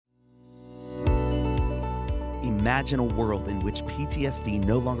imagine a world in which PTSD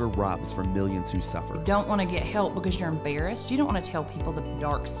no longer robs from millions who suffer. You don't want to get help because you're embarrassed. You don't want to tell people the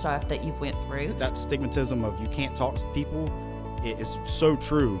dark stuff that you've went through. That stigmatism of you can't talk to people, it is so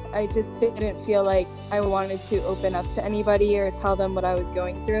true. I just didn't feel like I wanted to open up to anybody or tell them what I was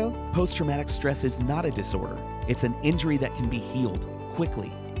going through. Post-traumatic stress is not a disorder. It's an injury that can be healed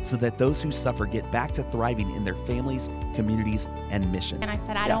quickly so that those who suffer get back to thriving in their families, communities, and mission. And I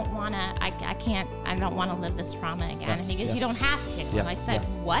said, I don't want to live this trauma again. And he goes, you don't have to. And I said,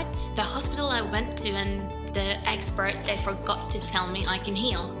 what? The hospital I went to and the experts, they forgot to tell me I can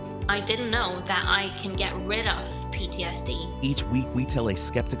heal. I didn't know that I can get rid of PTSD. Each week, we tell a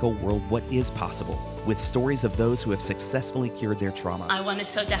skeptical world what is possible with stories of those who have successfully cured their trauma. I wanted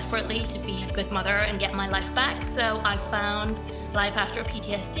so desperately to be a good mother and get my life back, so I found Life After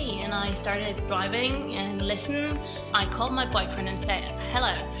PTSD and I started driving and listen. I called my boyfriend and said,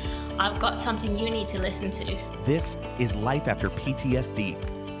 hello, I've got something you need to listen to. This is Life After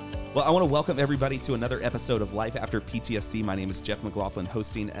PTSD. Well, I want to welcome everybody to another episode of Life After PTSD. My name is Jeff McLaughlin,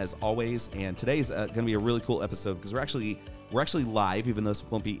 hosting as always, and today's going to be a really cool episode because we're actually live, even though this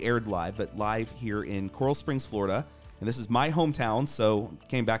won't be aired live, but live here in Coral Springs, Florida. And this is my hometown, so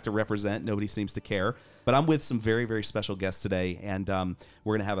came back to represent. Nobody seems to care. But I'm with some very, very special guests today, and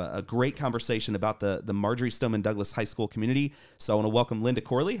we're going to have a great conversation about the Marjory Stoneman Douglas High School community. So I want to welcome Linda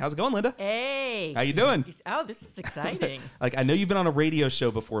Corley. How's it going, Linda? Hey. How you doing? Oh, this is exciting. I know you've been on a radio show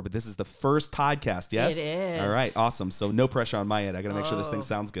before, but this is the first podcast, yes? It is. All right, awesome. So no pressure on my end. I got to make sure this thing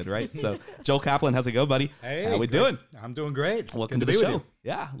sounds good, right? So Joel Kaplan, how's it go, buddy? Hey. How we doing? I'm doing great. Welcome to the show.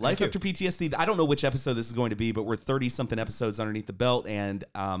 Yeah, Life After PTSD. I don't know which episode this is going to be, but we're 30-something episodes underneath the belt, and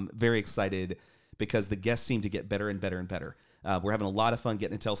very excited because the guests seem to get better and better and better. We're having a lot of fun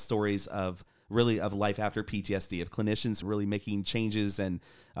getting to tell stories of life after PTSD, of clinicians really making changes and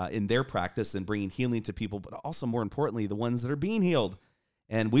in their practice and bringing healing to people, but also more importantly, the ones that are being healed.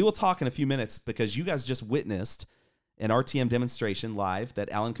 And we will talk in a few minutes because you guys just witnessed an RTM demonstration live that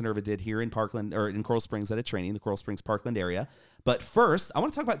Alan Canerva did here in Parkland, or in Coral Springs at a training, the Coral Springs Parkland area. But first, I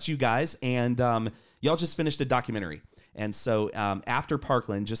want to talk about you guys, and y'all just finished a documentary. And so after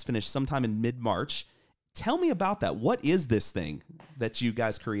Parkland, just finished sometime in mid-March. Tell me about that. What is this thing that you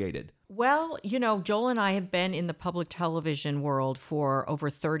guys created? Well, Joel and I have been in the public television world for over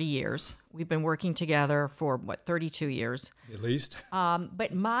 30 years. We've been working together for, 32 years? At least.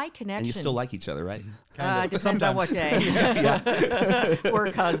 But my connection... And you still like each other, right? Depends on what day.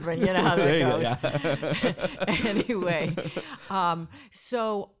 Work husband, you know how that goes. Anyway,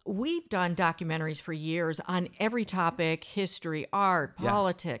 so we've done documentaries for years on every topic: history, art,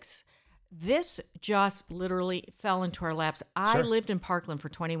 politics. This just literally fell into our laps. I lived in Parkland for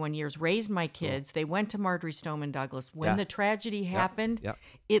 21 years, raised my kids. Cool. They went to Marjory Stoneman Douglas. When the tragedy happened,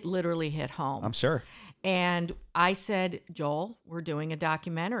 it literally hit home. I'm sure. And I said, Joel, we're doing a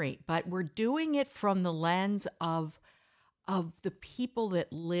documentary, but we're doing it from the lens of the people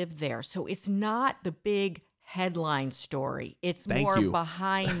that live there. So it's not the big headline story. It's more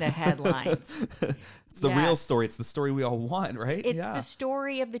behind the headlines. It's the real story. It's the story we all want, right? It's the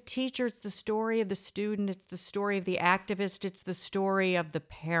story of the teacher. It's the story of the student. It's the story of the activist. It's the story of the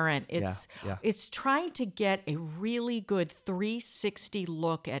parent. It's trying to get a really good 360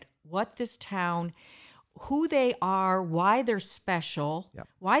 look at what this town, who they are, why they're special,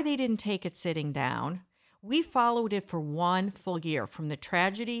 why they didn't take it sitting down. We followed it for one full year, from the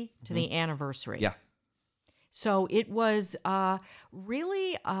tragedy to the anniversary. Yeah. So it was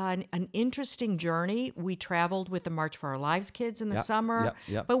really an interesting journey. We traveled with the March for Our Lives kids in the summer,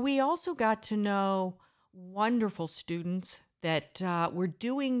 but we also got to know wonderful students that were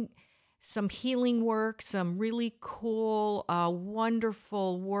doing some healing work, some really cool,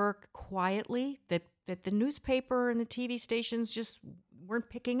 wonderful work quietly that the newspaper and the TV stations just weren't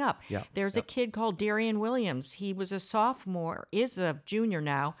picking up. There's a kid called Darian Williams. He was a sophomore, is a junior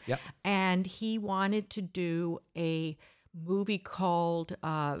now, and he wanted to do a movie called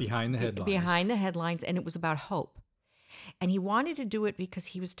Behind the Headlines, and it was about hope. And he wanted to do it because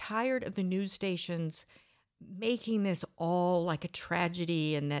he was tired of the news stations making this all like a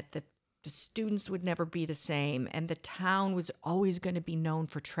tragedy, and that the students would never be the same, and the town was always going to be known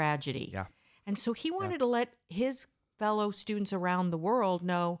for tragedy. And so he wanted to let his fellow students around the world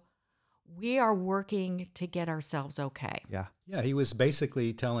know we are working to get ourselves okay. Yeah, he was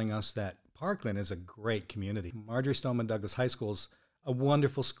basically telling us that Parkland is a great community. Marjory Stoneman Douglas High School is a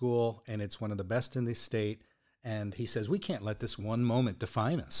wonderful school, and it's one of the best in the state. And he says, we can't let this one moment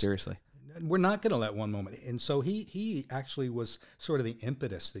define us. Seriously. We're not going to let one moment. And so he actually was sort of the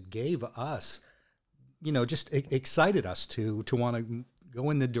impetus that gave us, just excited us to want to go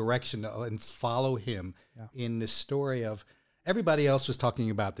in the direction and follow him in this story of everybody else was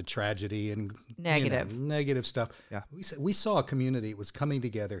talking about the tragedy and negative stuff. Yeah. We saw a community was coming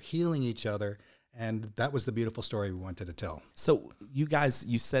together, healing each other, and that was the beautiful story we wanted to tell. So you guys,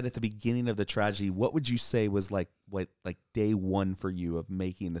 you said at the beginning of the tragedy, what would you say was like day one for you of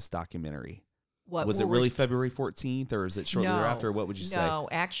making this documentary? Was it really February 14th, or is it shortly thereafter? What would you say? No,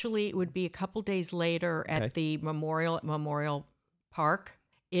 actually, it would be a couple days later at the Memorial Park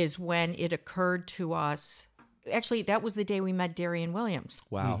is when it occurred to us. Actually, that was the day we met Darian Williams.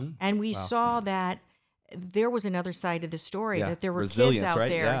 Wow. Mm-hmm. And we saw that there was another side of the story, that there were Resilience, kids out right?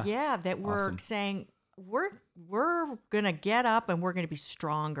 there, that were saying, we're going to get up and we're going to be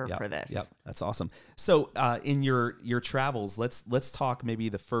stronger for this. Yep, that's awesome. So in your travels, let's talk maybe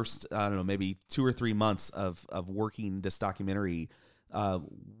the first, I don't know, maybe 2 or 3 months of working this documentary.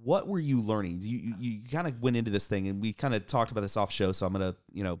 What were you learning? You kind of went into this thing, and we kind of talked about this off show, so I'm going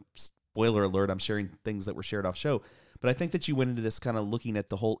to, spoiler alert, I'm sharing things that were shared off show. But I think that you went into this kind of looking at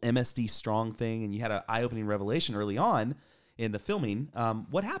the whole MSD Strong thing, and you had an eye-opening revelation early on in the filming.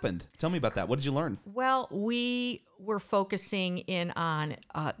 What happened? Tell me about that. What did you learn? Well, we were focusing in on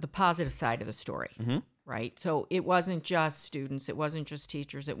the positive side of the story, right? So it wasn't just students, it wasn't just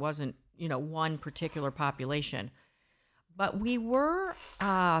teachers, it wasn't, one particular population. But we were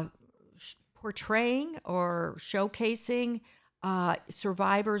portraying or showcasing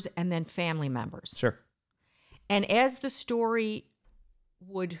survivors and then family members. Sure. And as the story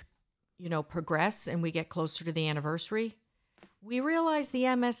would, progress and we get closer to the anniversary, we realized the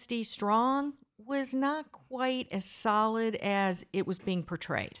MSD Strong was not quite as solid as it was being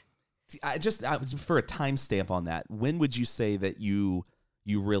portrayed. I for a timestamp on that, when would you say that you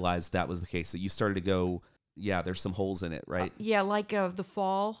realized that was the case, that you started to go, there's some holes in it, right? Like the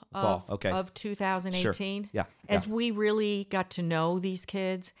fall of 2018. Sure. Yeah. As we really got to know these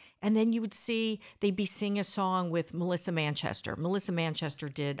kids. And then you would see they'd be singing a song with Melissa Manchester. Melissa Manchester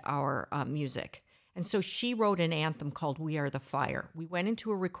did our music. And so she wrote an anthem called We Are the Fire. We went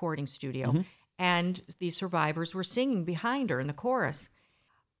into a recording studio and the survivors were singing behind her in the chorus.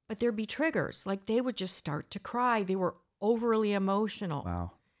 But there'd be triggers. Like they would just start to cry. They were overly emotional.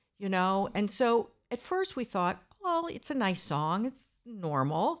 Wow. And so at first we thought, well, it's a nice song. It's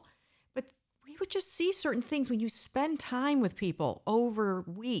normal. But we would just see certain things when you spend time with people over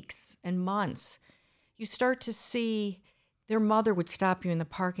weeks and months. You start to see their mother would stop you in the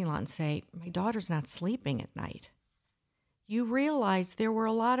parking lot and say, my daughter's not sleeping at night. You realize there were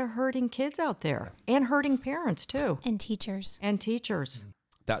a lot of hurting kids out there and hurting parents too. And teachers.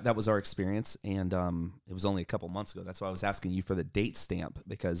 That was our experience, and it was only a couple months ago. That's why I was asking you for the date stamp,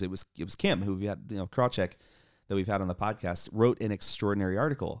 because it was Kim, who we had, Krawcheck, that we've had on the podcast, wrote an extraordinary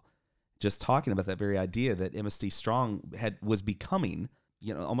article just talking about that very idea that MSD Strong was becoming,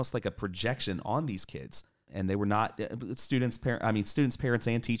 almost like a projection on these kids, and they were not students, parents,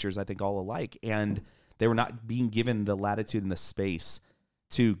 and teachers, I think all alike, and they were not being given the latitude and the space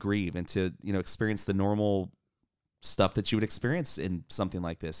to grieve and to experience the normal stuff that you would experience in something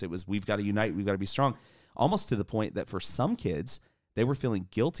like this. It was, we've got to unite, we've got to be strong, almost to the point that for some kids, they were feeling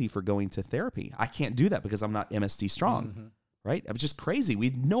guilty for going to therapy. I can't do that because I'm not MSD Strong, right? It was just crazy. We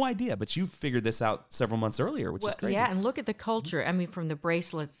had no idea, but you figured this out several months earlier, which is crazy. Yeah, and look at the culture. I mean, from the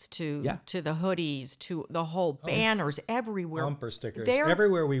bracelets to the hoodies to the whole banners everywhere. Bumper stickers.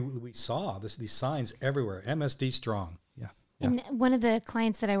 Everywhere we saw these signs everywhere. MSD Strong. Yeah. And one of the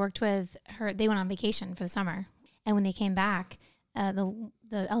clients that I worked with, they went on vacation for the summer. And when they came back, the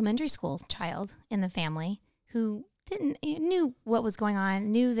elementary school child in the family who knew what was going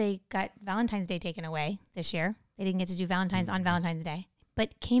on, knew they got Valentine's Day taken away this year. They didn't get to do Valentine's on Valentine's Day,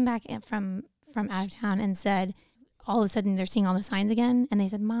 but came back from out of town and said, all of a sudden they're seeing all the signs again. And they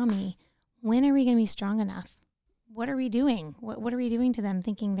said, Mommy, when are we going to be strong enough? What are we doing? What are we doing to them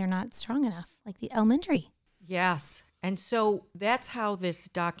thinking they're not strong enough? Like the elementary. Yes. And so that's how this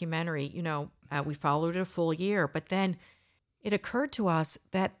documentary, we followed it a full year, but then it occurred to us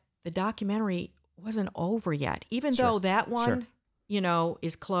that the documentary wasn't over yet, even though that one,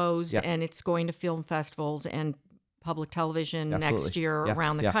 is closed and it's going to film festivals and public television next year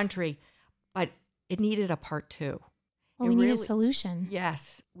around the country, but it needed a part 2. Well, we need a solution.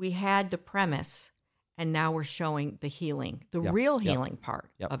 Yes. We had the premise, and now we're showing the healing, the real healing part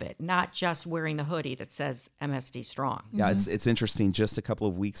of it, not just wearing the hoodie that says MSD Strong. Yeah, it's interesting. Just a couple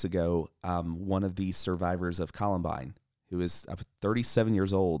of weeks ago, one of the survivors of Columbine, who is 37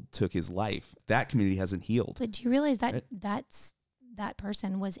 years old, took his life. That community hasn't healed. But do you realize that that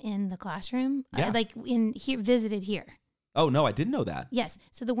person was in the classroom? Yeah. Visited here. Oh, no, I didn't know that. Yes.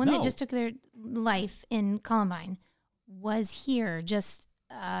 So the one that just took their life in Columbine was here just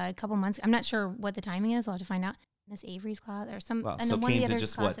a couple months. I'm not sure what the timing is. I'll have to find out. Miss Avery's class or some. Wow. And So then one of came the to other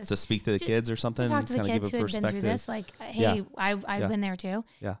just classes. to speak to the kids or something? To talk to the kinda kids give a who had been through this. Like, hey, Yeah. I've Yeah. been there too.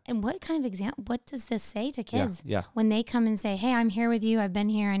 Yeah. And what kind of what does this say to kids? Yeah. When they come and say, hey, I'm here with you. I've been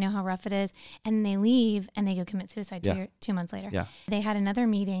here. I know how rough it is. And they leave and they go commit suicide Yeah. 2 months later. Yeah. They had another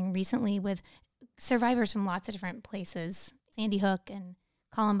meeting recently with survivors from lots of different places, Sandy Hook and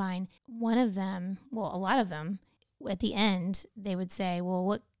Columbine. One of them, well, a lot of them, at the end, they would say, well,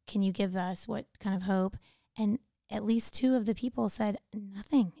 what can you give us? What kind of hope? And at least 2 of the people said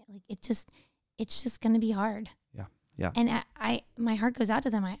nothing. Like it's just going to be hard. Yeah. Yeah. And my heart goes out to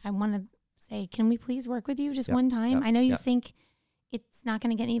them. I want to say, can we please work with you just Yep. one time? Yep. I know you Yep. think it's not going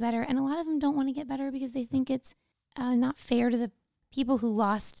to get any better. And a lot of them don't want to get better because they think it's not fair to the people who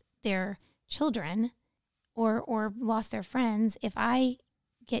lost their children or lost their friends. If I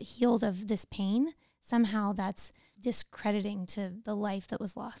get healed of this pain, somehow that's discrediting to the life that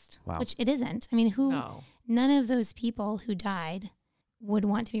was lost, Wow. which it isn't. I mean, No. none of those people who died would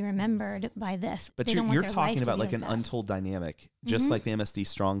want to be remembered by this. But They don't want you're their life talking to about be like like an that. untold dynamic, just like the MSD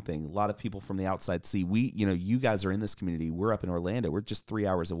Strong thing. A lot of people from the outside see, you guys are in this community. We're up in Orlando. We're just 3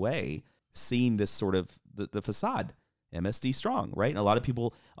 hours away, seeing this sort of the facade, MSD Strong, right? And a lot of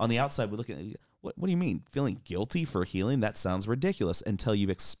people on the outside would look at, what do you mean? Feeling guilty for healing? That sounds ridiculous until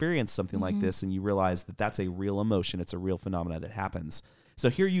you've experienced something like this and you realize that that's a real emotion. It's a real phenomenon that happens. So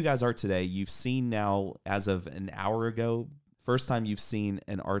here you guys are today. You've seen now, as of an hour ago, first time you've seen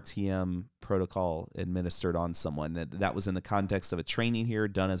an RTM protocol administered on someone. That was in the context of a training here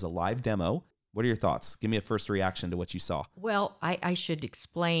done as a live demo. What are your thoughts? Give me a first reaction to what you saw. Well, I should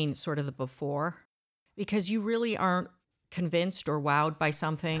explain sort of the before, because you really aren't convinced or wowed by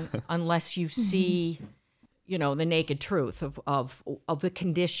something unless you see, the naked truth of the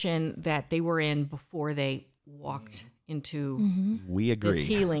condition that they were in before they walked into We agree. this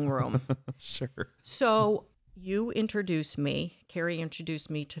healing room. Sure. So Carrie introduced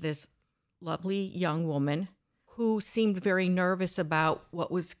me to this lovely young woman who seemed very nervous about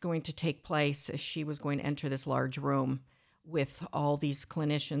what was going to take place as she was going to enter this large room with all these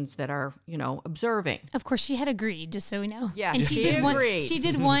clinicians that are, observing. Of course, she had agreed, just so we know. Yeah, and she did agreed. She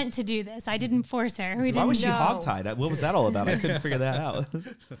did want to do this. I didn't force her. We Why didn't. was she No. hogtied? What was that all about? I couldn't figure that out.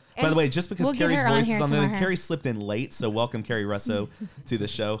 By the way, just because We'll get Carrie's her on voice here is on there, tomorrow. Carrie slipped in late, so welcome Carrie Russo to the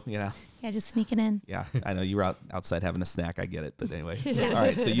show. Yeah, just sneaking in. Yeah, I know you were outside having a snack. I get it, but anyway. So, all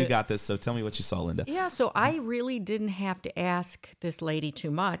right, so you got this. So tell me what you saw, Linda. Yeah, so I really didn't have to ask this lady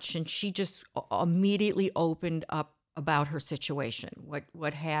too much, and she just immediately opened up about her situation,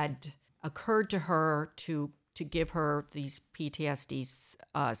 what had occurred to her to give her these PTSD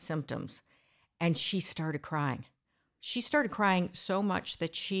symptoms, and she started crying. She started crying so much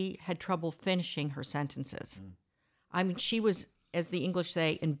that she had trouble finishing her sentences. I mean, she was, as the English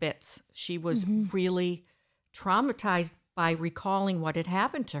say, in bits. She was really traumatized by recalling what had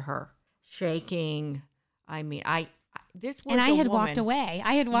happened to her, shaking. I mean, this was And I a had woman. walked away.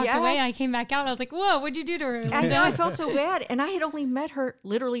 I Yes. came back out. I was like, whoa, what'd you do to her? I know, I felt so bad. And I had only met her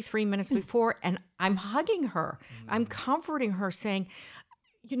literally 3 minutes before, and I'm hugging her. I'm comforting her, saying,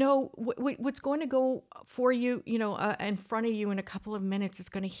 what's going to go for you, in front of you in a couple of minutes is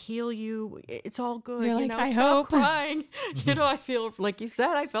going to heal you. It's all good. You're like, I stop hope. crying. I feel, like you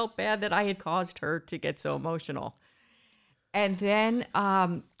said, I felt bad that I had caused her to get so emotional. And then,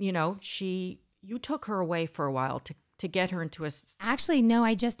 you took her away for a while to get her into a... Actually, no,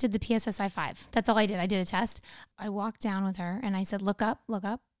 I just did the PSSI-5. That's all I did. I did a test. I walked down with her and I said, look up,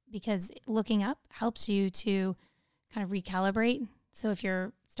 because looking up helps you to kind of recalibrate. So if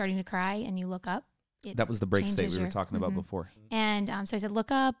you're starting to cry and you look up, That was the break state changes we were your- talking about before. And so I said,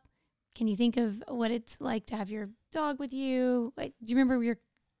 look up. Can you think of what it's like to have your dog with you? Like, do you remember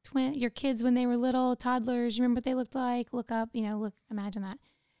your kids when they were little, toddlers? You remember what they looked like? Look up, imagine that.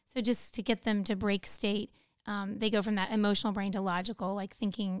 So just to get them to break state, they go from that emotional brain to logical, like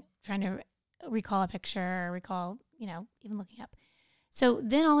thinking, trying to recall a picture, or recall, even looking up. So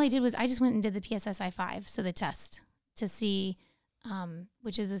then all I did was I just went and did the PSSI-5, so the test to see,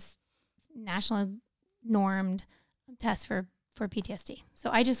 which is this national normed test for PTSD. So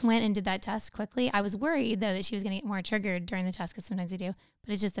I just went and did that test quickly. I was worried, though, that she was going to get more triggered during the test, because sometimes they do,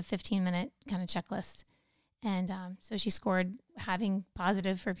 but it's just a 15-minute kind of checklist. And so she scored having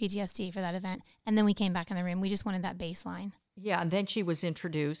positive for PTSD for that event. And then we came back in the room. We just wanted that baseline. Yeah, and then she was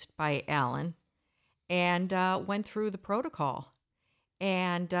introduced by Alan and went through the protocol.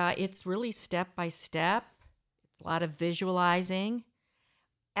 And it's really step by step. It's a lot of visualizing.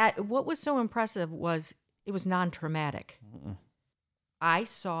 What was so impressive was it was non-traumatic. I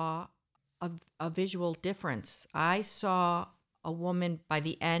saw a visual difference. I saw a woman by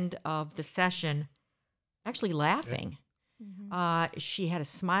the end of the session actually laughing. She had a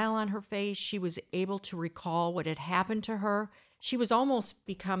smile on her face. She was able to recall what had happened to her. She was almost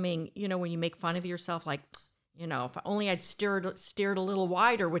becoming, when you make fun of yourself, like, if only I'd steered a little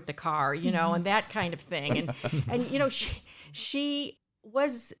wider with the car, and that kind of thing. And she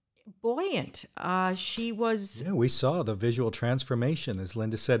was buoyant. She was. Yeah, we saw the visual transformation, as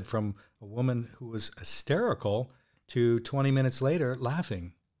Linda said, from a woman who was hysterical to 20 minutes later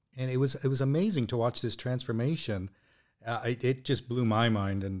laughing. And it was amazing to watch this transformation. It just blew my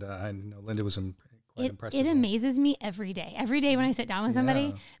mind, and I know Linda was quite impressed. It amazes me every day. Every day when I sit down with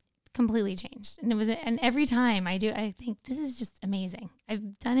somebody, completely changed. And every time I do, I think this is just amazing.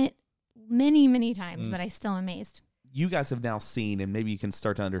 I've done it many, many times, but I still am amazed. You guys have now seen, and maybe you can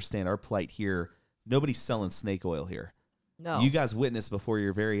start to understand our plight here. Nobody's selling snake oil here. No. You guys witnessed before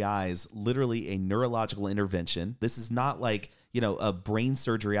your very eyes literally a neurological intervention. This is not like, a brain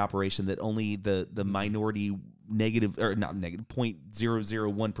surgery operation that only the minority negative, or not negative,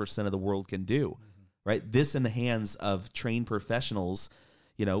 0.001% of the world can do, right? This in the hands of trained professionals,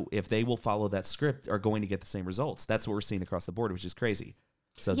 if they will follow that script, are going to get the same results. That's what we're seeing across the board, which is crazy.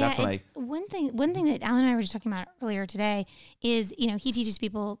 So that's what one thing that Alan and I were just talking about earlier today is, he used to teach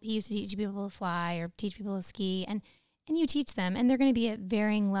people to fly or teach people to ski, and you teach them, and they're going to be at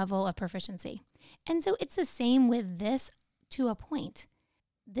varying level of proficiency. And so it's the same with this to a point.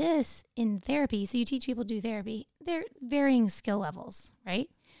 This in therapy, so you teach people to do therapy, they're varying skill levels, right?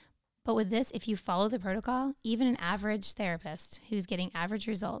 But with this, if you follow the protocol, even an average therapist who's getting average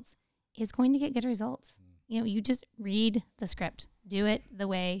results is going to get good results. You just read the script, do it the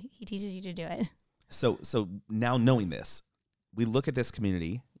way he teaches you to do it. So now knowing this, we look at this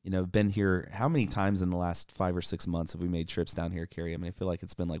community, been here, how many times in the last 5 or 6 months have we made trips down here, Carrie? I mean, I feel like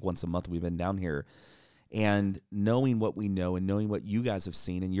it's been like once a month we've been down here. And knowing what we know and knowing what you guys have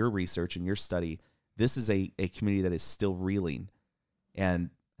seen in your research and your study, this is a community that is still reeling. And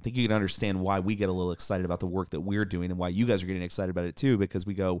I think you can understand why we get a little excited about the work that we're doing and why you guys are getting excited about it too, because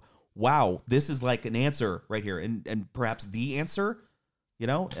we go, wow, this is like an answer right here. And perhaps the answer,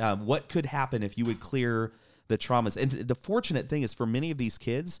 what could happen if you would clear the traumas. And the fortunate thing is for many of these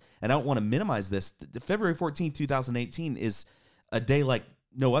kids, and I don't want to minimize this, February 14th, 2018 is a day like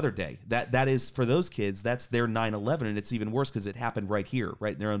no other day. That is, for those kids, that's their 9/11, and it's even worse because it happened right here,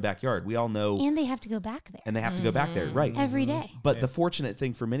 right in their own backyard. We all know. And they have to go back there. And they have to go back there, right. Every day. But the fortunate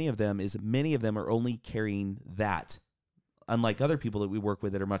thing for many of them is many of them are only carrying that. Unlike other people that we work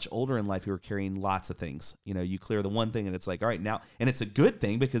with that are much older in life who are carrying lots of things. You clear the one thing and it's like, all right, now, and it's a good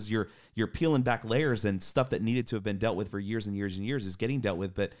thing because you're peeling back layers, and stuff that needed to have been dealt with for years and years and years is getting dealt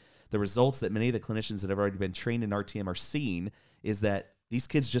with. But the results that many of the clinicians that have already been trained in RTM are seeing is that these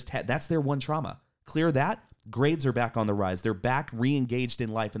kids just that's their one trauma. Clear that, grades are back on the rise. They're back re-engaged in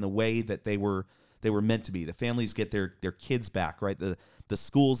life in the way that they were meant to be. The families get their kids back, right? The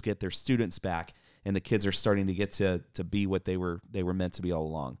schools get their students back. And the kids are starting to get to be what they were meant to be all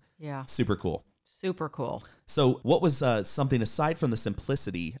along. Yeah. Super cool. Super cool. So what was something, aside from the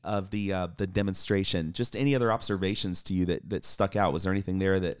simplicity of the demonstration, just any other observations to you that stuck out? Was there anything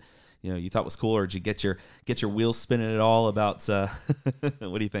there that you thought was cool, or did you get your wheels spinning at all about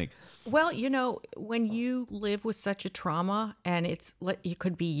what do you think? Well, when you live with such a trauma, and it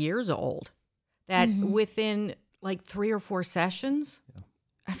could be years old, that within like 3 or 4 sessions,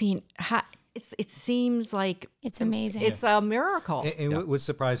 I mean, it seems like it's amazing. It's a miracle. And what was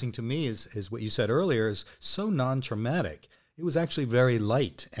surprising to me is what you said earlier is so non-traumatic. It was actually very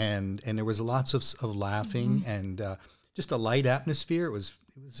light, and there was lots of laughing and just a light atmosphere. It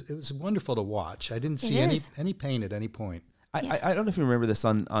was wonderful to watch. I didn't see any pain at any point. I don't know if you remember this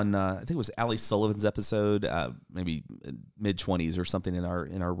on I think it was Ali Sullivan's episode, maybe mid-20s or something in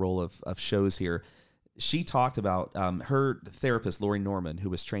our roll of shows here. She talked about her therapist, Lori Norman, who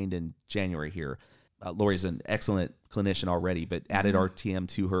was trained in January here. Lori's an excellent clinician already, but added RTM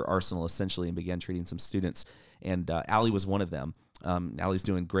to her arsenal essentially and began treating some students. And Allie was one of them. Allie's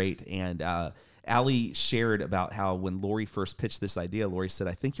doing great. And Allie shared about how when Lori first pitched this idea, Lori said,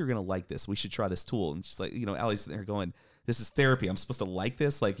 I think you're going to like this. We should try this tool. And she's like, Allie's sitting there going, this is therapy. I'm supposed to like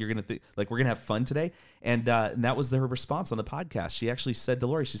this. Like, you're going to like, we're going to have fun today. And that was her response on the podcast. She actually said to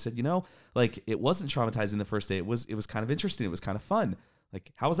Lori, she said, like, it wasn't traumatizing the first day. It was kind of interesting. It was kind of fun.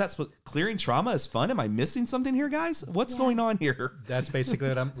 Like, how is that supposed? Clearing trauma is fun? Am I missing something here, guys? What's going on here? That's basically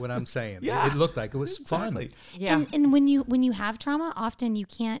what I'm saying. Yeah. It looked like it was fun. Yeah. And when you have trauma, often you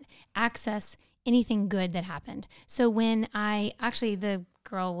can't access anything good that happened. So when the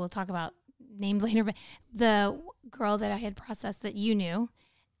girl, we'll talk about names later, but the girl that I had processed that you knew,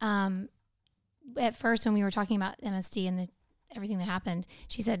 at first when we were talking about MSD and everything that happened,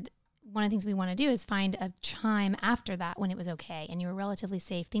 she said, one of the things we want to do is find a time after that when it was okay and you were relatively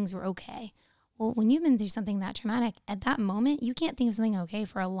safe, things were okay. Well, when you've been through something that traumatic, at that moment, you can't think of something okay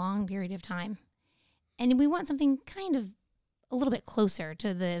for a long period of time. And we want something kind of a little bit closer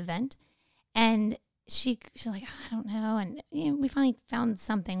to the event. And she's like, I don't know. And we finally found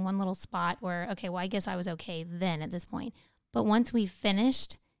something, one little spot where, okay, well, I guess I was okay then at this point. But once we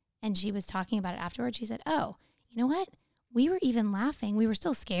finished and she was talking about it afterwards, she said, oh, you know what? We were even laughing. We were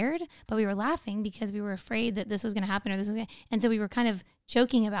still scared, but we were laughing because we were afraid that this was going to happen or this was going to. And so we were kind of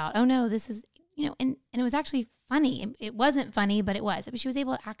joking about, oh no, this is, and it was actually funny. It wasn't funny, but it was. She was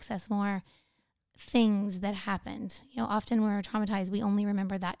able to access more things that happened. Often when we're traumatized, we only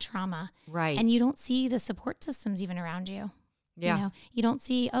remember that trauma. Right. And you don't see the support systems even around you. Yeah. You don't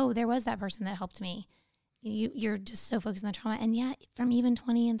see, oh, there was that person that helped me. You're just so focused on the trauma. And yet from even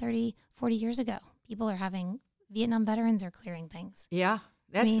 20 and 30, 40 years ago, people are having Vietnam veterans are clearing things. Yeah,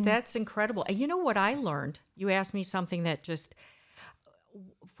 that's incredible. And you know what I learned? You asked me something that just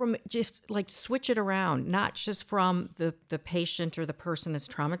like switch it around, not just from the patient or the person that's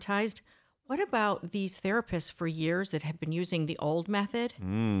traumatized. What about these therapists for years that have been using the old method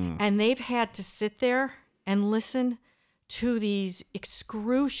and they've had to sit there and listen to these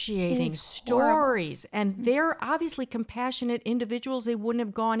excruciating stories. And they're obviously compassionate individuals. They wouldn't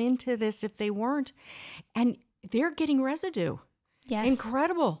have gone into this if they weren't. And they're getting residue. Yes.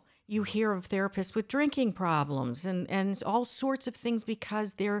 Incredible. You hear of therapists with drinking problems and all sorts of things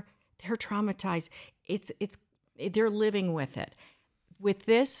because they're traumatized. They're living with it. With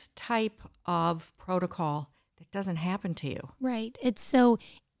this type of protocol, that doesn't happen to you. Right. It's so,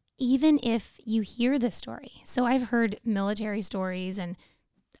 even if you hear the story. So I've heard military stories and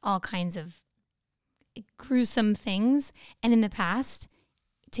all kinds of gruesome things. And in the past,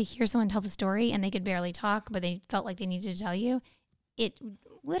 to hear someone tell the story and they could barely talk, but they felt like they needed to tell you, it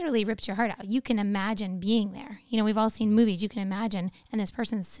literally rips your heart out. You can imagine being there. We've all seen movies. You can imagine, and this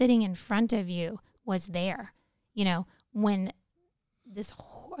person sitting in front of you was there, when this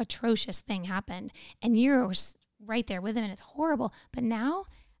atrocious thing happened, and you're right there with them, and it's horrible. But now,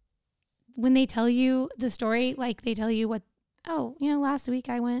 when they tell you the story, like they tell you last week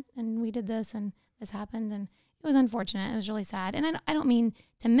I went and we did this and this happened and it was unfortunate. It was really sad. And I don't mean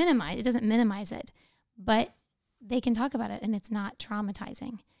to minimize. It doesn't minimize it, but they can talk about it and it's not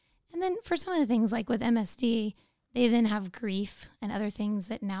traumatizing. And then for some of the things like with MSD, they then have grief and other things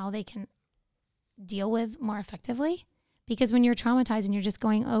that now they can deal with more effectively. Because when you're traumatized and you're just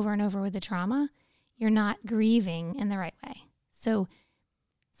going over and over with the trauma, you're not grieving in the right way. So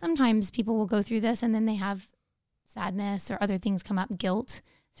sometimes people will go through this and then they have sadness or other things come up, guilt,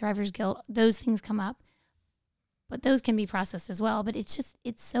 survivor's guilt, those things come up. But those can be processed as well. But it's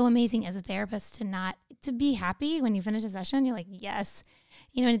so amazing as a therapist to be happy when you finish a session. You're like, yes.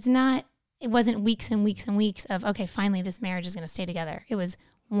 And it wasn't weeks and weeks and weeks of, okay, finally this marriage is going to stay together. It was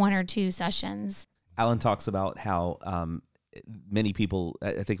 1 or 2 sessions. Alan talks about how many people,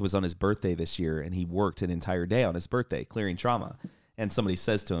 I think it was on his birthday this year, and he worked an entire day on his birthday clearing trauma. And somebody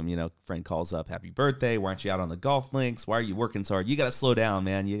says to him, friend calls up, happy birthday. Why aren't you out on the golf links? Why are you working so hard? You got to slow down,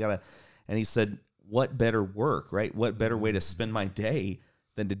 man. And he said, what better work, right? What better way to spend my day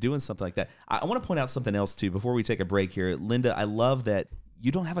than to doing something like that? I want to point out something else too, before we take a break here. Linda, I love that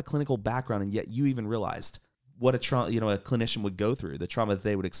you don't have a clinical background and yet you even realized what a clinician would go through, the trauma that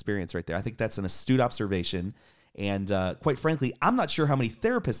they would experience right there. I think that's an astute observation. And quite frankly, I'm not sure how many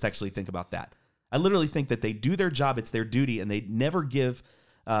therapists actually think about that. I literally think that they do their job, it's their duty, and they never give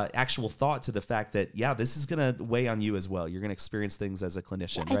actual thought to the fact that, this is going to weigh on you as well. You're going to experience things as a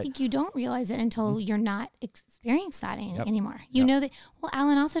clinician. Yeah, I think you don't realize it until you're not experiencing that anymore. You know that. Well,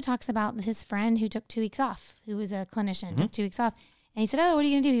 Alan also talks about his friend who took 2 weeks off, who was a clinician, took 2 weeks off. And he said, oh, what are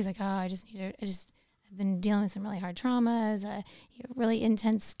you going to do? He's like, I've been dealing with some really hard traumas, really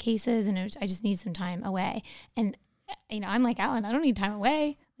intense cases, and I just need some time away. And, I'm like, Alan, I don't need time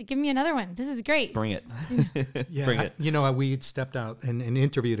away. Like, give me another one. This is great. Bring it. Yeah, Bring it. We stepped out and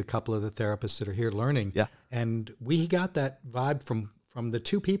interviewed a couple of the therapists that are here learning. Yeah. And we got that vibe from the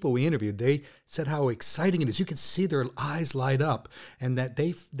 2 people we interviewed. They said how exciting it is. You can see their eyes light up and that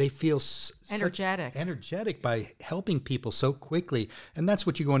they feel energetic by helping people so quickly. And that's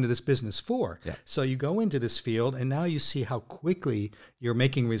what you go into this business for. Yeah. So you go into this field and now you see how quickly you're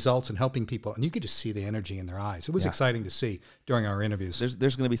making results and helping people. And you could just see the energy in their eyes. It was exciting to see during our interviews.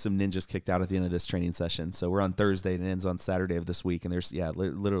 There's going to be some ninjas kicked out at the end of this training session. So we're on Thursday and it ends on Saturday of this week. And there's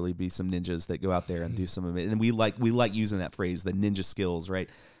literally be some ninjas that go out there and do some of it. And we like using that phrase, the ninja skills, right?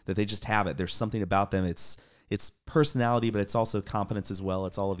 That they just have it. There's something about them. It's personality, but it's also competence as well.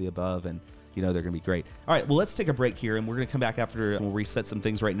 It's all of the above. And you know they're going to be great. All right, well, let's take a break here, and we're going to come back after, and we'll reset some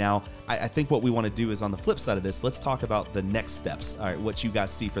things right now. I think what we want to do is on the flip side of this, let's talk about the next steps. All right, what you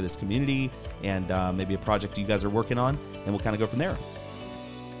guys see for this community, and maybe a project you guys are working on, and we'll kind of go from there.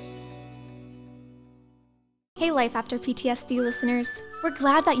 Hey, Life After PTSD listeners. We're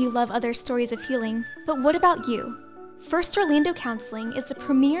glad that you love other stories of healing, but what about you? First Orlando Counseling is the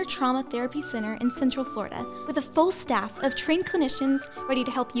premier trauma therapy center in Central Florida with a full staff of trained clinicians ready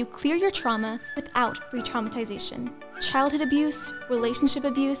to help you clear your trauma without re-traumatization. Childhood abuse, relationship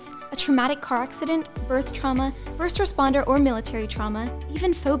abuse, a traumatic car accident, birth trauma, first responder or military trauma,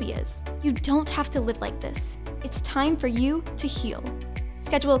 even phobias. You don't have to live like this. It's time for you to heal.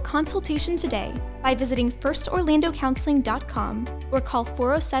 Schedule a consultation today by visiting firstorlandocounseling.com or call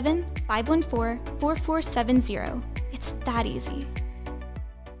 407-514-4470. It's that easy.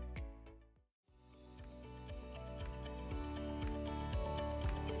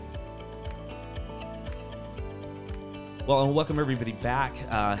 Well, and welcome everybody back.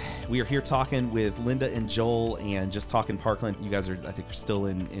 We are here talking with Linda and Joel and just talking Parkland. You guys are, I think, are still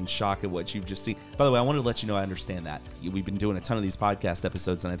in shock at what you've just seen. By the way, I wanted to let you know I understand that. We've been doing a ton of these podcast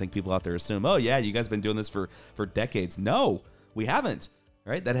episodes, and I think people out there assume, oh, yeah, you guys have been doing this for decades. No, we haven't.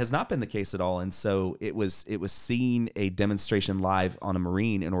 Right? That has not been the case at all. And so it was seeing a demonstration live on a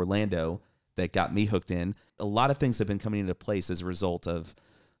Marine in Orlando that got me hooked in. A lot of things have been coming into place as a result of,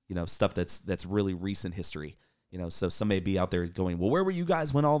 you know, stuff that's really recent history. You know, so some may be out there going, well, where were you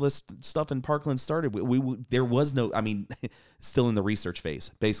guys when all this stuff in Parkland started? There was no, I mean, still in the research phase.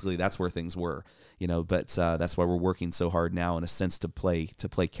 Basically, that's where things were, you know, but that's why we're working so hard now in a sense to play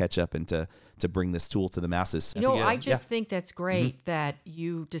catch up and to bring this tool to the masses. You know, I just think that's great that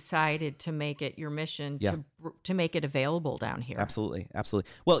you decided to make it your mission to make it available down here. Absolutely. Absolutely.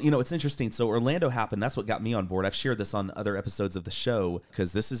 Well, you know, it's interesting. So Orlando happened. That's what got me on board. I've shared this on other episodes of the show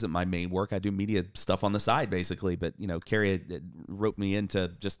because this isn't my main work. I do media stuff on the side, basically. But, you know, Carrie had roped me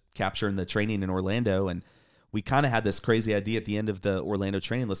into just capturing the training in Orlando. And we kind of had this crazy idea at the end of the Orlando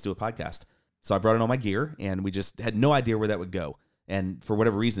training, let's do a podcast. So I brought in all my gear and we just had no idea where that would go. And for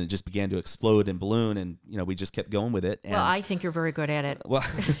whatever reason, it just began to explode and balloon, and you know we just kept going with it. And, well, I think you're very good at it. Well,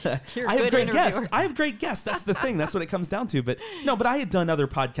 I have great guests. I have great guests. That's the thing. That's what it comes down to. But no, but I had done other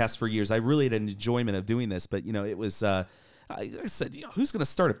podcasts for years. I really had an enjoyment of doing this. But you know, it was. I said, you know, who's going to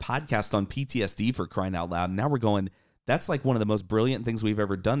start a podcast on PTSD for crying out loud? And now we're going. That's like one of the most brilliant things we've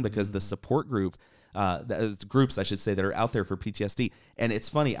ever done because the support group. Groups, I should say, that are out there for PTSD. And it's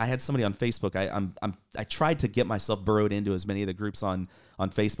funny, I had somebody on Facebook. I tried to get myself burrowed into as many of the groups on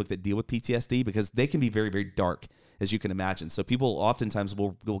Facebook that deal with PTSD because they can be very, very dark, as you can imagine. So people oftentimes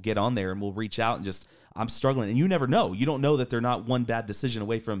will get on there and will reach out and just, I'm struggling. And you never know. You don't know that they're not one bad decision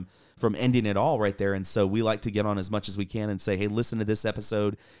away from ending it all right there. And so we like to get on as much as we can and say, hey, listen to this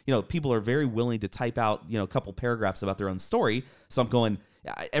episode. You know, people are very willing to type out, you know, a couple paragraphs about their own story. So I'm going,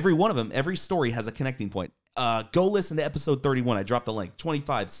 every one of them, every story has a connecting point. Go listen to episode 31. I dropped the link.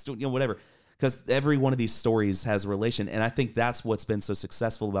 25, you know, whatever. Because every one of these stories has a relation. And I think that's what's been so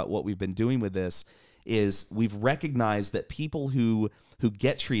successful about what we've been doing with this is we've recognized that people who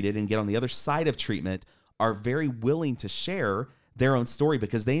get treated and get on the other side of treatment are very willing to share their own story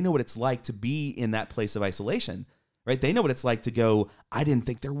because they know what it's like to be in that place of isolation, right? They know what it's like to go, I didn't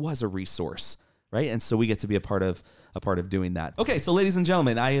think there was a resource. Right. And so we get to be a part of doing that. OK, so ladies and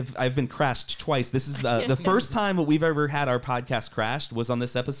gentlemen, I've been crashed twice. This is the first time that we've ever had our podcast crashed was on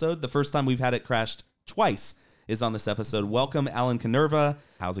this episode. The first time we've had it crashed twice is on this episode. Welcome, Alan Canerva.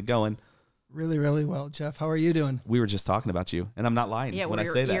 How's it going? Really, really well, Jeff. How are you doing? We were just talking about you, and I'm not lying when I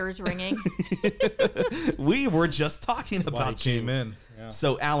say that. Yeah, were your ears ringing? We were just talking about you. Came in. Yeah.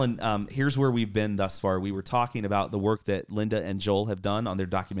 So, Alan, here's where we've been thus far. We were talking about the work that Linda and Joel have done on their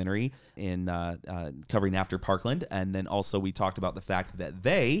documentary in covering after Parkland, and then also we talked about the fact that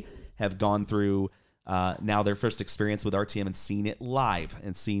they have gone through now their first experience with RTM and seen it live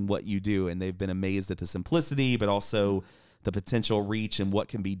and seen what you do, and they've been amazed at the simplicity, but also the potential reach and what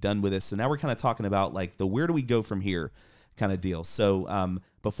can be done with this. So now we're kind of talking about like the where do we go from here kind of deal. So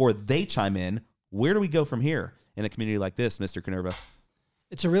before they chime in, where do we go from here in a community like this, Mr. Canerva?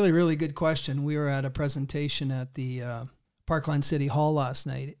 It's a really, really good question. We were at a presentation at the Parkland City Hall last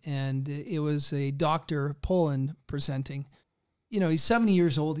night, and it was a Dr. Poland presenting. You know, he's 70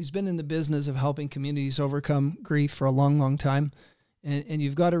 years old. He's been in the business of helping communities overcome grief for a long, long time. And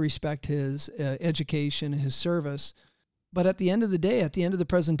you've got to respect his education, his service. But at the end of the day, at the end of the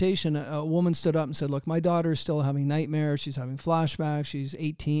presentation, a woman stood up and said, look, my daughter is still having nightmares. She's having flashbacks. She's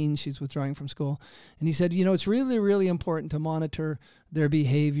 18. She's withdrawing from school. And he said, you know, it's really, really important to monitor their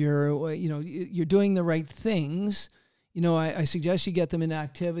behavior. You know, you're doing the right things. I suggest you get them in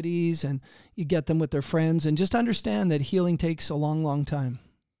activities and you get them with their friends, and just understand that healing takes a long, long time.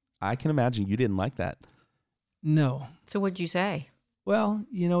 I can imagine you didn't like that. No. So what'd you say? Well,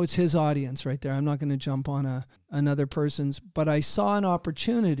 it's his audience right there. I'm not going to jump on another person's, but I saw an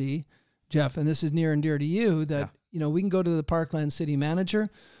opportunity, Jeff, and this is near and dear to you, that, we can go to the Parkland city manager.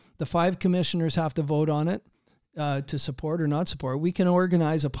 The 5 commissioners have to vote on it to support or not support. We can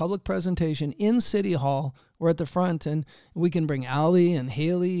organize a public presentation in City Hall. We're at the front, and we can bring Ali and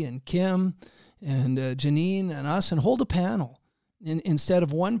Haley and Kim and Janine and us and hold a panel instead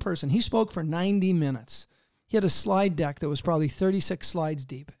of one person. He spoke for 90 minutes. He had a slide deck that was probably 36 slides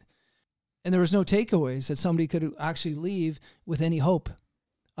deep. And there was no takeaways that somebody could actually leave with any hope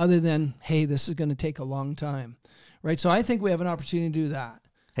other than, hey, this is going to take a long time, right? So I think we have an opportunity to do that.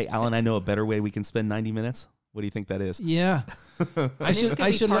 Hey, Alan, I know a better way we can spend 90 minutes. What do you think that is? Yeah, I should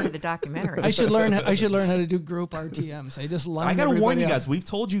part of the documentary. I should learn how to do group RTMs. I got to warn you guys. We've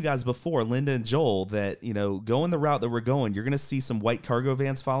told you guys before, Linda and Joel, that going the route that we're going, you're going to see some white cargo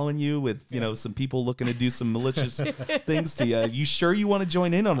vans following you with some people looking to do some malicious things to you. You sure you want to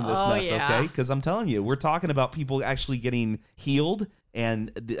join in on this mess? Yeah. Okay, because I'm telling you, we're talking about people actually getting healed and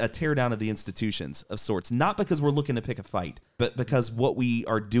a teardown of the institutions of sorts, not because we're looking to pick a fight, but because what we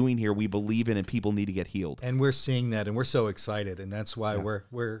are doing here, we believe in, and people need to get healed. And we're seeing that, and we're so excited, and that's why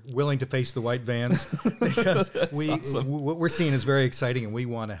we're willing to face the white vans, because what we're seeing is very exciting, and we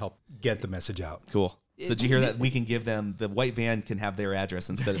want to help get the message out. Cool. So did you hear that? We can give them, the white van can have their address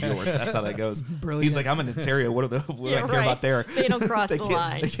instead of yours. That's how that goes. Brilliant. He's like, I'm in Ontario. What do I care about there? They don't cross the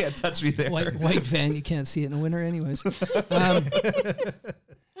line. They can't touch me there. White van, you can't see it in the winter anyways. The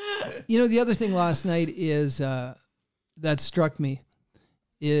other thing last night is that struck me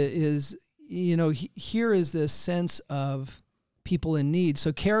is here is this sense of people in need.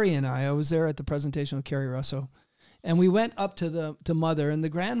 So Carrie and I was there at the presentation with Carrie Russo. And we went up to mother, and the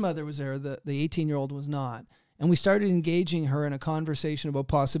grandmother was there. The 18-year-old was not. And we started engaging her in a conversation about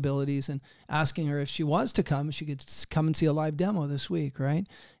possibilities and asking her if she wants to come, she could come and see a live demo this week, right?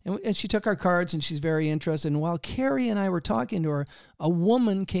 And she took our cards, and she's very interested. And while Carrie and I were talking to her, a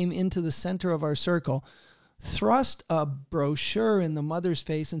woman came into the center of our circle, thrust a brochure in the mother's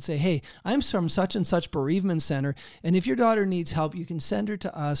face and say, hey, I'm from such and such bereavement center, and if your daughter needs help, you can send her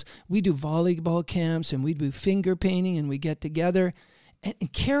to us. We do volleyball camps, and we do finger painting, and we get together. And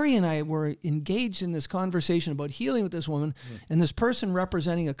Carrie and I were engaged in this conversation about healing with this woman, and this person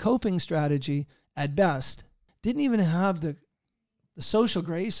representing a coping strategy at best didn't even have the social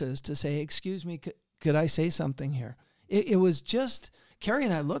graces to say, excuse me, could I say something here? It was just, Carrie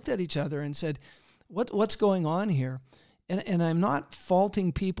and I looked at each other and said, what's going on here? And I'm not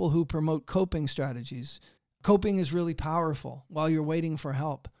faulting people who promote coping strategies. Coping is really powerful while you're waiting for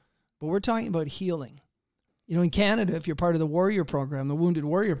help. But we're talking about healing. In Canada, if you're part of the Warrior Program, the Wounded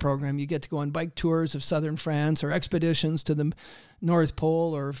Warrior Program, you get to go on bike tours of southern France or expeditions to the North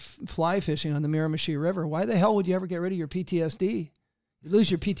Pole or fly fishing on the Miramichi River. Why the hell would you ever get rid of your PTSD? You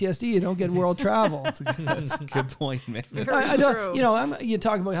lose your PTSD, you don't get world travel. That's a good point, man. I don't, you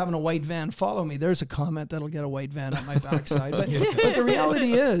talk about having a white van follow me. There's a comment that'll get a white van on my backside. But the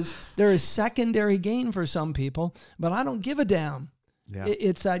reality is there is secondary gain for some people, but I don't give a damn. Yeah.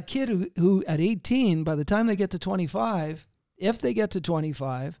 It's that kid who at 18, by the time they get to 25, if they get to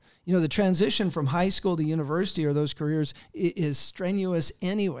 25, the transition from high school to university or those careers is strenuous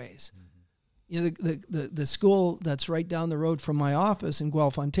anyways. The school that's right down the road from my office in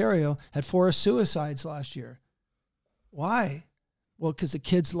Guelph, Ontario, had 4 suicides last year. Why? Well, because the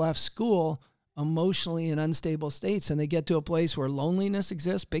kids left school emotionally in unstable states, and they get to a place where loneliness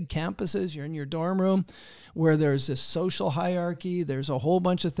exists, big campuses, you're in your dorm room, where there's this social hierarchy, there's a whole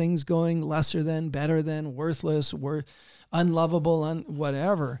bunch of things going, lesser than, better than, worthless, unlovable,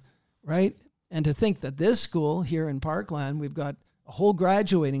 whatever, right? And to think that this school here in Parkland, we've got a whole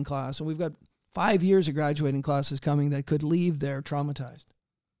graduating class, and we've got 5 years of graduating classes coming that could leave there traumatized.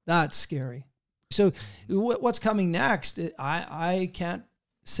 That's scary. So what's coming next? I can't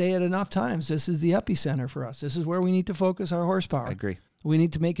say it enough times. This is the epicenter for us. This is where we need to focus our horsepower. I agree. We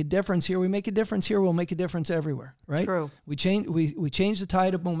need to make a difference here. We make a difference here. We'll make a difference everywhere, right? True. We change the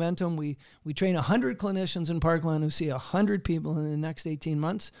tide of momentum. We train 100 clinicians in Parkland who see 100 people in the next 18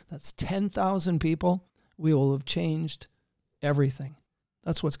 months. That's 10,000 people. We will have changed everything.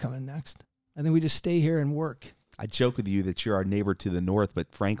 That's what's coming next. I think we just stay here and work. I joke with you that you're our neighbor to the north,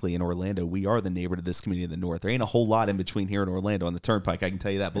 but frankly, in Orlando, we are the neighbor to this community in the north. There ain't a whole lot in between here and Orlando on the Turnpike. I can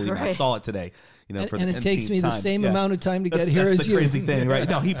tell you that. Believe me, I saw it today. You know, and it takes me the same amount of time to get here as you. That's the crazy thing, right?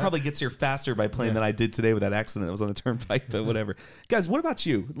 No, he probably gets here faster by plane than I did today with that accident that was on the Turnpike, but whatever. Guys, what about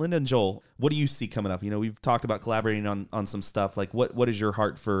you, Linda and Joel? What do you see coming up? You know, we've talked about collaborating on some stuff. Like, what is your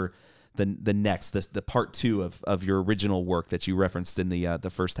heart for the next, the part 2 of your original work that you referenced in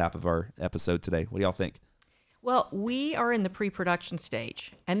the first half of our episode today? What do y'all think? Well, we are in the pre-production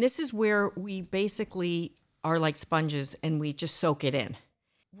stage, and this is where we basically are like sponges and we just soak it in.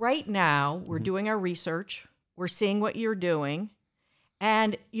 Right now, we're doing our research, we're seeing what you're doing,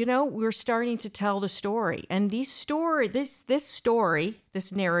 and, you know, we're starting to tell the story. And this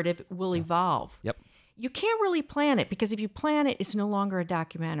narrative will evolve. Yep. You can't really plan it, because if you plan it, it's no longer a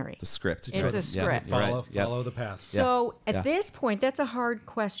documentary. It's a script. It's a script. Follow the path. So at this point, that's a hard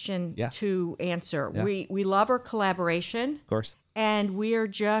question to answer. Yeah. We love our collaboration. Of course. And we are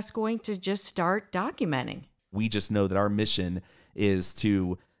just going to just start documenting. We just know that our mission is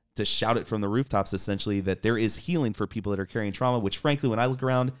to shout it from the rooftops, essentially, that there is healing for people that are carrying trauma, which frankly, when I look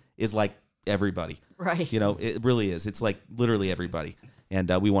around, is like everybody. Right. You know, it really is. It's like literally everybody. And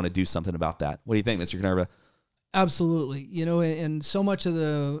we want to do something about that. What do you think, Mr. Canerva? Absolutely. You know, and so much of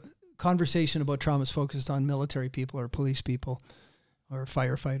the conversation about trauma is focused on military people or police people or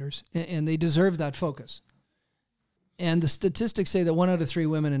firefighters, and they deserve that focus. And the statistics say that 1 out of 3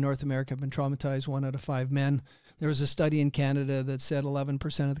 women in North America have been traumatized, 1 out of 5 men. There was a study in Canada that said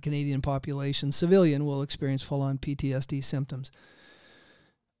 11% of the Canadian population, civilian, will experience full-on PTSD symptoms.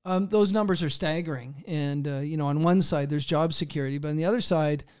 Those numbers are staggering. And, you know, on one side, there's job security, but on the other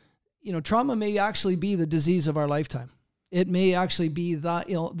side, you know, trauma may actually be the disease of our lifetime. It may actually be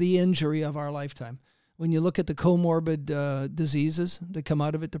the injury of our lifetime. When you look at the comorbid diseases that come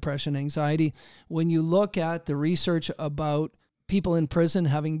out of it, depression, anxiety, when you look at the research about people in prison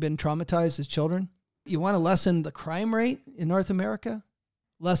having been traumatized as children, you want to lessen the crime rate in North America?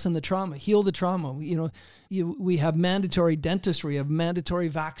 Lessen the trauma, heal the trauma. You know, we have mandatory dentistry, we have mandatory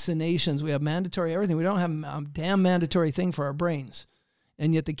vaccinations, we have mandatory everything. We don't have a damn mandatory thing for our brains.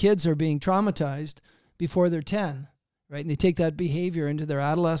 And yet the kids are being traumatized before they're 10, right? And they take that behavior into their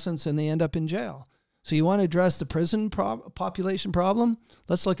adolescence and they end up in jail. So you want to address the prison population problem?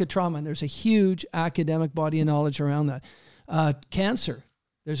 Let's look at trauma. And there's a huge academic body of knowledge around that. Cancer.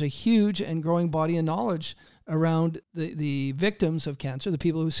 There's a huge and growing body of knowledge around the victims of cancer, the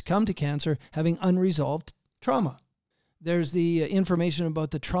people who succumb to cancer, having unresolved trauma. There's the information about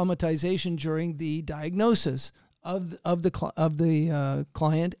the traumatization during the diagnosis of the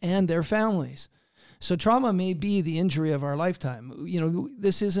client and their families. So trauma may be the injury of our lifetime. You know,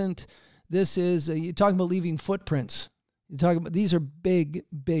 you're talking about leaving footprints. You're talking about, these are big,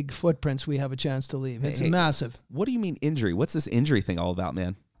 big footprints we have a chance to leave. It's massive. What do you mean injury? What's this injury thing all about,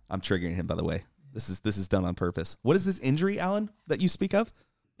 man? I'm triggering him, by the way. This is done on purpose. What is this injury, Alan, that you speak of?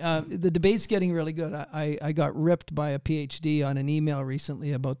 The debate's getting really good. I got ripped by a PhD on an email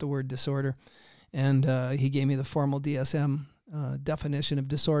recently about the word disorder, and he gave me the formal DSM definition of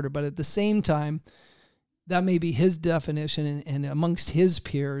disorder. But at the same time, that may be his definition, and amongst his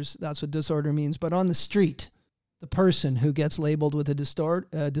peers, that's what disorder means. But on the street, the person who gets labeled with a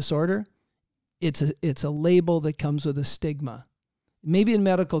disorder, it's a label that comes with a stigma. Maybe in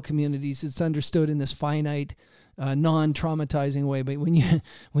medical communities, it's understood in this finite, non-traumatizing way. But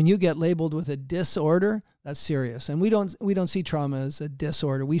when you get labeled with a disorder, that's serious. And we don't see trauma as a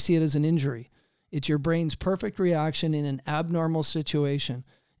disorder. We see it as an injury. It's your brain's perfect reaction in an abnormal situation,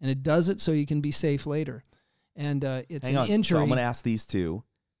 and it does it so you can be safe later. And it's an injury. So I'm going to ask these two.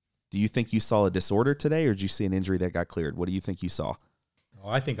 Do you think you saw a disorder today, or did you see an injury that got cleared? What do you think you saw? Oh,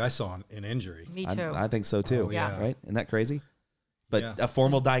 I think I saw an injury. Me too. I think so too. Oh, yeah. Right? Isn't that crazy? But a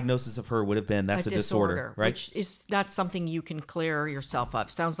formal diagnosis of her would have been that's a disorder, right? Which is not something you can clear yourself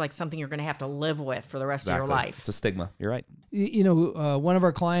of. Sounds like something you're going to have to live with for the rest of your life. It's a stigma. You're right. You know, one of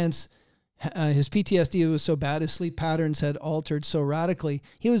our clients, his PTSD was so bad, his sleep patterns had altered so radically,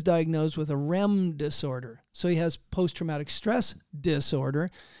 he was diagnosed with a REM disorder. So he has post-traumatic stress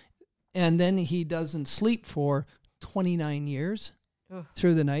disorder, and then he doesn't sleep for 29 years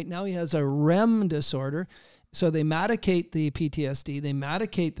through the night. Now he has a REM disorder. So they medicate the PTSD, they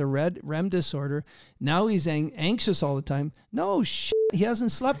medicate the REM disorder. Now he's anxious all the time. No shit, he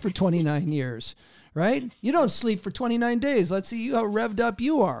hasn't slept for 29 years, right? You don't sleep for 29 days. Let's see how revved up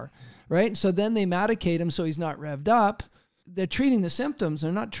you are, right? So then they medicate him so he's not revved up. They're treating the symptoms.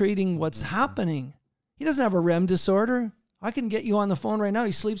 They're not treating what's happening. He doesn't have a REM disorder. I can get you on the phone right now.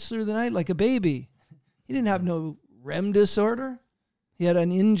 He sleeps through the night like a baby. He didn't have no REM disorder. He had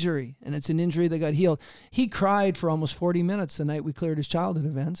an injury, and it's an injury that got healed. He cried for almost 40 minutes the night we cleared his childhood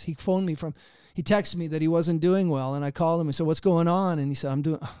events. He texted me that he wasn't doing well, and I called him and said, "What's going on?" And he said,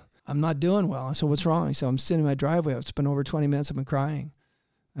 I'm not doing well. I said, "What's wrong?" He said, "I'm sitting in my driveway. It's been over 20 minutes. I've been crying."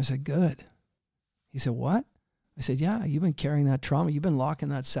 I said, "Good." He said, "What?" I said, "Yeah, you've been carrying that trauma. You've been locking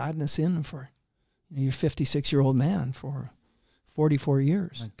that sadness in for you're a 56-year-old man for 44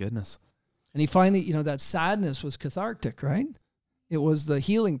 years." My goodness. And he finally, that sadness was cathartic, right? It was the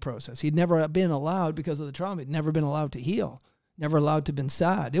healing process. He'd never been allowed, because of the trauma, he'd never been allowed to heal, never allowed to have been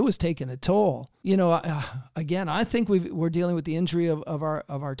sad. It was taking a toll. Again, I think we're dealing with the injury of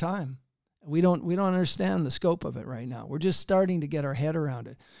our time. We don't understand the scope of it right now. We're just starting to get our head around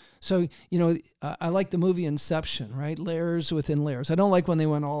it. So, I like the movie Inception, right? Layers within layers. I don't like when they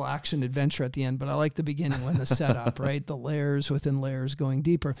went all action adventure at the end, but I like the beginning when the setup, right? The layers within layers going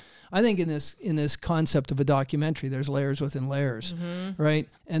deeper. I think in this concept of a documentary, there's layers within layers, right?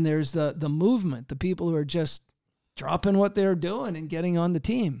 And there's the movement, the people who are just dropping what they're doing and getting on the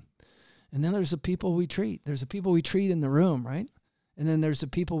team. And then there's the people we treat. There's the people we treat in the room, right? And then there's the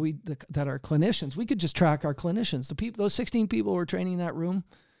people that are clinicians. We could just track our clinicians. Those 16 people who are training in that room,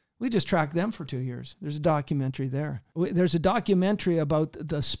 we just tracked them for 2 years. There's a documentary there. There's a documentary about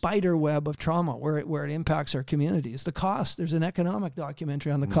the spider web of trauma, where it impacts our communities. The cost, there's an economic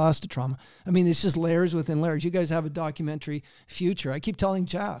documentary on the cost of trauma. I mean, it's just layers within layers. You guys have a documentary future. I keep telling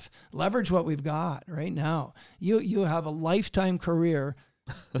Jeff, leverage what we've got right now. You have a lifetime career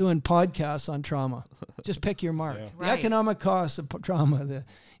doing podcasts on trauma. Just pick your mark. Yeah. The economic costs of trauma,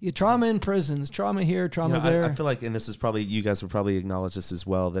 trauma in prisons, trauma here, trauma there. I feel like, and this is probably, you guys would probably acknowledge this as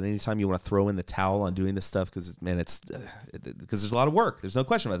well, that anytime you want to throw in the towel on doing this stuff, because there's a lot of work. There's no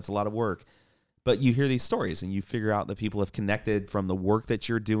question about it. It's a lot of work. But you hear these stories and you figure out that people have connected from the work that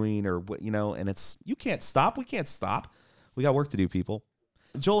you're doing, or what, and you can't stop. We can't stop. We got work to do, people.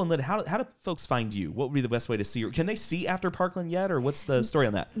 Joel and Lynn, how do folks find you? What would be the best way to see you? Can they see After Parkland yet, or what's the story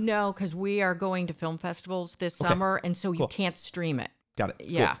on that? No, because we are going to film festivals this summer, and so you can't stream it. Got it.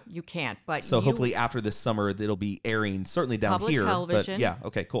 Yeah, cool. You can't. But hopefully after this summer, it'll be airing certainly down public here. Television. But yeah,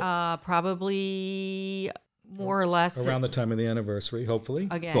 okay, cool. Probably more or less around the time of the anniversary, hopefully.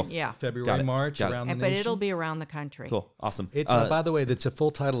 Again, cool. Yeah. February, March, around the nation. But it'll be around the country. Cool, awesome. It's by the way, that's a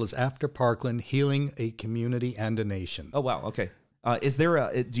full title is After Parkland: Healing a Community and a Nation. Oh wow, okay. Is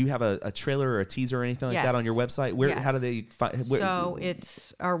there do you have a trailer or a teaser or anything like that on your website? Where how do they find? So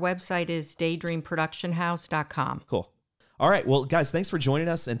our website is daydreamproductionhouse.com. Cool. All right, well, guys, thanks for joining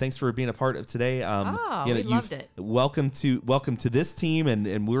us, and thanks for being a part of today. We loved it. Welcome to this team,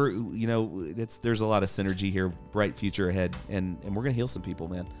 and we're there's a lot of synergy here, bright future ahead, and we're gonna heal some people,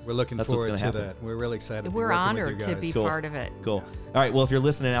 man. We're looking forward to that. We're really excited. We're honored to be part of it. Cool. All right, well, if you're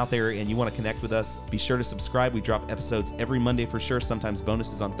listening out there and you want to connect with us, be sure to subscribe. We drop episodes every Monday for sure. Sometimes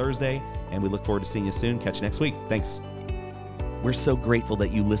bonuses on Thursday, and we look forward to seeing you soon. Catch you next week. Thanks. We're so grateful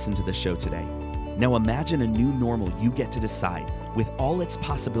that you listened to the show today. Now imagine a new normal you get to decide, with all its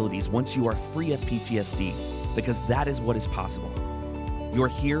possibilities once you are free of PTSD, because that is what is possible. You're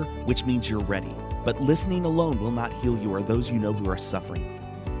here, which means you're ready, but listening alone will not heal you or those you know who are suffering.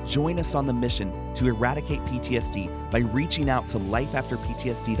 Join us on the mission to eradicate PTSD by reaching out to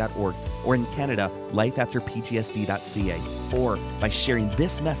lifeafterptsd.org, or in Canada, lifeafterptsd.ca, or by sharing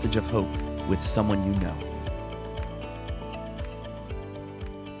this message of hope with someone you know.